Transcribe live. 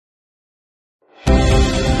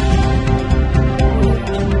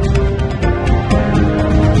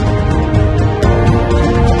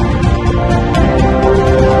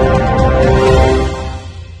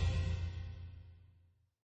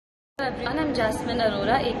Jasmine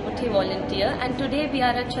Arora, Ek Mutthi volunteer, and today we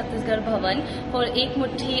are at Chhattisgarh Bhavan for Ek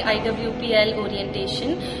Mutthi IWPL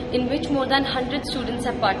orientation, in which more than 100 students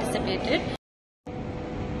have participated.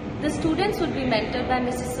 The students would be mentored by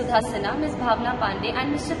Mrs. SUDHA, Ms. Bhavna Pandey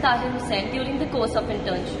and Mr. Tahir Hussain during the course of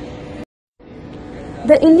internship.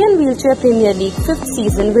 The Indian Wheelchair Premier League 5th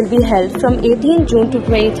season will be held from 18 June to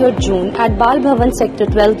 23rd June at Bal Bhavan Sector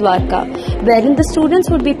 12 Dwarka, wherein the students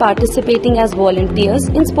would be participating as volunteers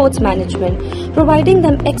in sports management, providing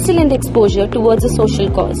them excellent exposure towards a social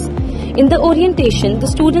cause. In the orientation, the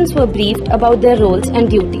students were briefed about their roles and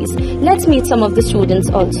duties. Let's meet some of the students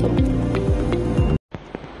also.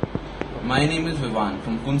 My name is Vivan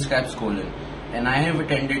from Kunskap Skolan, and I have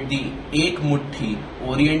attended the Ek Mutthi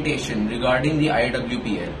orientation regarding the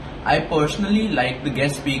IWPL. I personally like the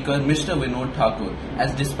guest speaker Mr. Vinod Thakur,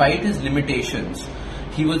 as despite his limitations,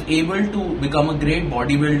 he was able to become a great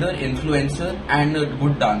bodybuilder, influencer and a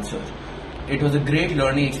good dancer. It was a great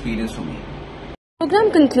learning experience for me. The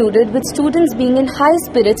program concluded with students being in high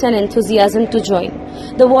spirits and enthusiasm to join.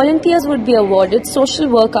 The volunteers would be awarded social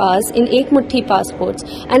work hours in Ek Mutthi passports,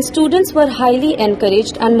 and students were highly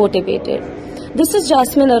encouraged and motivated. This is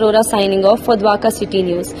Jasmine Arora signing off for Dwarkacity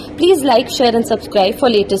News. Please like, share and subscribe for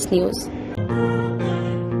latest news.